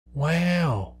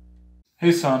Wow.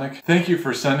 Hey Sonic, thank you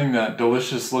for sending that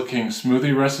delicious looking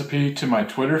smoothie recipe to my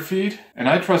Twitter feed. And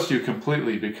I trust you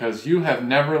completely because you have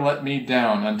never let me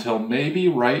down until maybe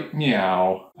right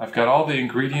meow. I've got all the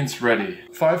ingredients ready.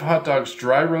 5 hot dogs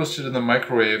dry roasted in the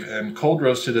microwave and cold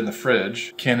roasted in the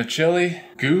fridge. Can of chili,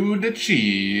 Gouda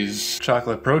cheese,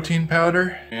 chocolate protein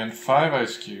powder, and 5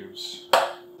 ice cubes.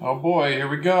 Oh boy, here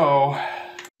we go.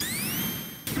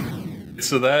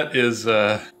 So that is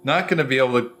not going to be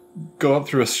able to go up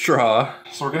through a straw.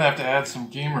 So we're going to have to add some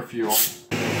gamer fuel. I'm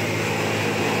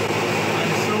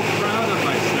so proud of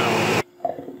myself.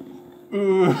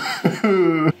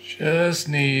 Ooh. Just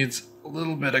needs a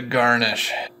little bit of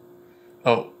garnish.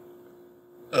 Oh.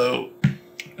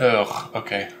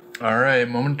 Okay. Alright,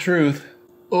 moment of truth.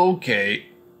 Okay.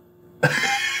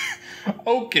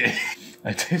 Okay.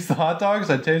 I taste the hot dogs,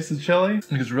 I taste the chili.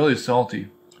 It's really salty.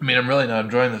 I mean, I'm really not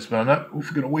enjoying this, but I'm not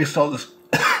gonna waste all this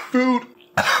food.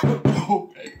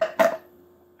 Okay.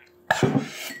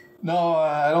 No,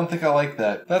 I don't think I like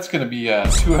that. That's gonna be a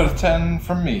 2 out of 10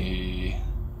 from me.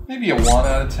 Maybe a 1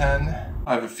 out of 10.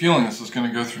 I have a feeling this is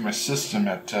gonna go through my system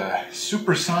at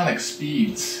supersonic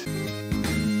speeds.